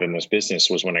I've had in this business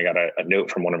was when I got a note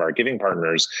from one of our giving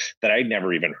partners that I'd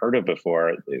never even heard of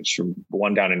before. It's from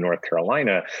one down in North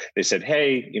Carolina. They said,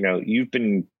 hey, you've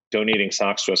been donating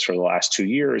socks to us for the last 2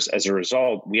 years. As a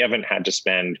result, we haven't had to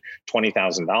spend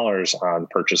 $20,000 on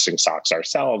purchasing socks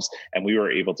ourselves. And we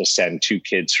were able to send 2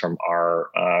 kids from our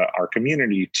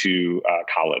community to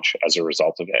college as a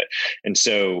result of it. And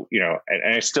so,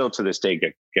 and I still to this day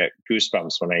get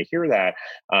goosebumps when I hear that,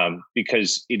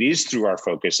 because it is through our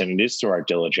focus and it is through our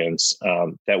diligence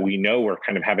that we know we're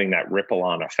kind of having that ripple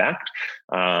on effect,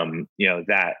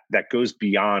 that goes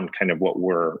beyond kind of what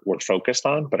we're focused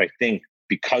on. But I think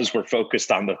because we're focused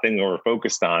on the thing that we're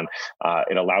focused on,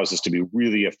 it allows us to be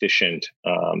really efficient,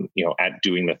 at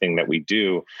doing the thing that we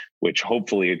do, which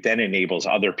hopefully then enables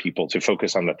other people to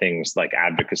focus on the things like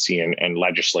advocacy and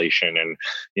legislation and,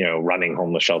 running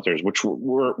homeless shelters, which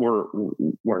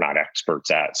we're not experts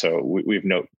at. So we've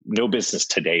no business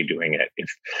today doing it.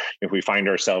 If we find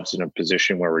ourselves in a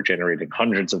position where we're generating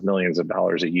hundreds of millions of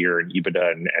dollars a year in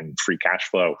EBITDA and free cash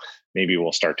flow, maybe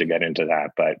we'll start to get into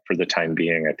that. But for the time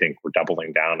being, I think we're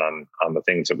doubling down on the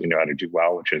things that we know how to do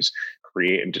well, which is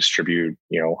create and distribute,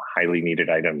 highly needed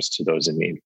items to those in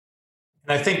need.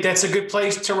 And I think that's a good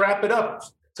place to wrap it up.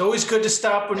 It's always good to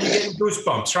stop when you're getting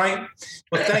goosebumps, right?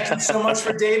 Well, thank you so much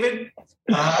for David.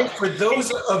 For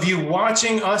those of you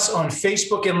watching us on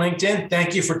Facebook and LinkedIn,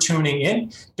 thank you for tuning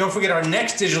in. Don't forget our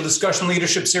next Digital Discussion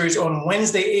Leadership Series on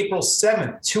Wednesday, April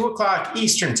 7th, 2:00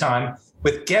 Eastern Time,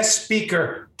 with guest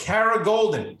speaker Kara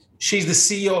Golden. She's the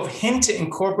CEO of Hint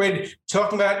Incorporated,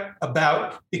 talking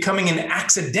about becoming an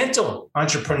accidental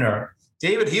entrepreneur.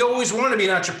 David, he always wanted to be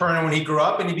an entrepreneur when he grew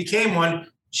up, and he became one.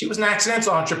 She was an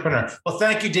accidental entrepreneur. Well,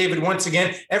 thank you, David, once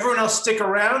again. Everyone else, stick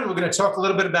around. We're going to talk a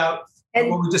little bit about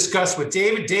what we discussed with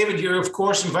David. David, you're, of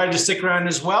course, invited to stick around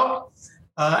as well.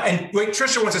 And wait,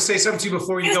 Tricia wants to say something to you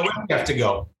before you go. You have to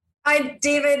go.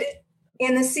 David,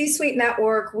 in the C-Suite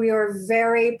Network, we are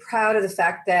very proud of the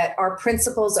fact that our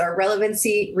principles are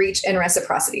relevancy, reach, and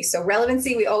reciprocity. So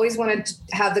relevancy, we always want to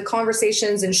have the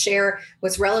conversations and share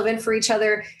what's relevant for each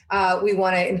other. We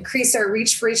want to increase our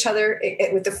reach for each other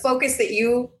with the focus that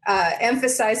you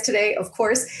emphasized today, of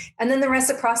course. And then the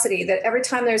reciprocity, that every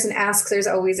time there's an ask, there's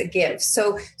always a give.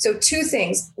 So 2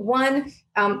 things. One,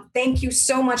 thank you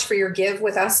so much for your give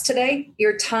with us today.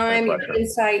 Your time, your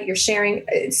insight, your sharing,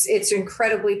 it's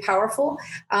incredibly powerful.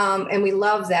 And we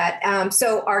love that.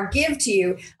 So our give to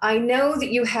you, I know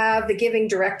that you have the giving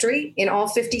directory in all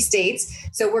 50 states.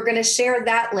 So we're going to share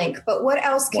that link. But what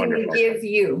else can we give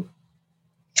you?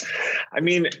 I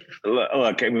mean,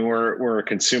 look, we're a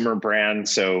consumer brand,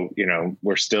 so,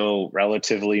 we're still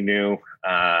relatively new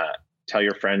tell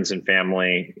your friends and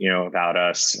family, about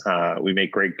us. We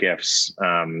make great gifts.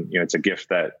 It's a gift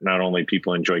that not only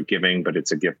people enjoy giving, but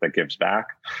it's a gift that gives back.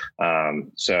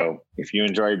 So if you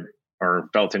enjoyed or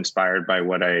felt inspired by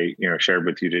what I, shared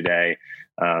with you today,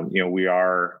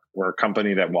 we're a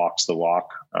company that walks the walk.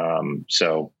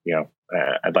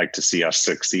 I'd like to see us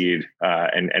succeed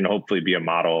and hopefully be a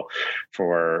model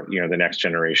for, the next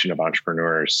generation of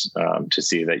entrepreneurs to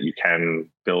see that you can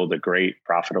build a great,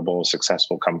 profitable,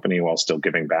 successful company while still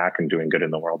giving back and doing good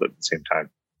in the world at the same time.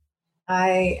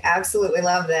 I absolutely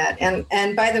love that.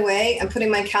 And by the way, I'm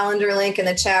putting my calendar link in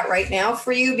the chat right now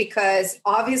for you, because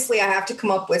obviously I have to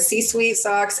come up with C-Suite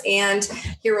socks and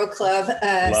Hero Club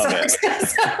socks.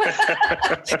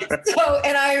 So,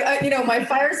 and I my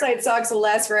fireside socks will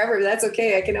last forever. But that's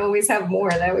okay. I can always have more.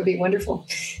 That would be wonderful.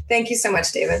 Thank you so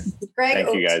much, David. Greg.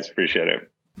 Thank you guys. Appreciate it.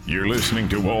 You're listening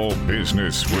to All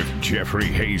Business with Jeffrey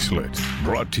Hayzlett,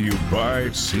 brought to you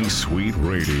by C-Suite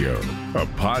Radio, a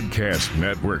podcast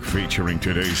network featuring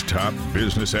today's top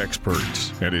business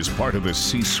experts, and is part of the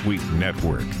C-Suite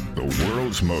Network, the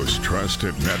world's most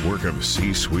trusted network of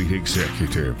C-Suite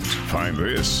executives. Find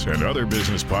this and other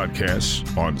business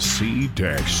podcasts on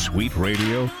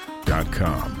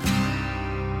c-suiteradio.com.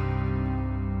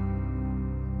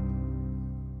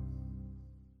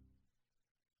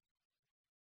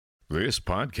 This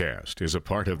podcast is a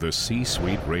part of the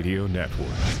C-Suite Radio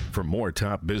Network. For more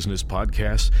top business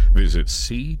podcasts, visit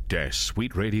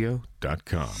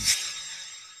c-suiteradio.com.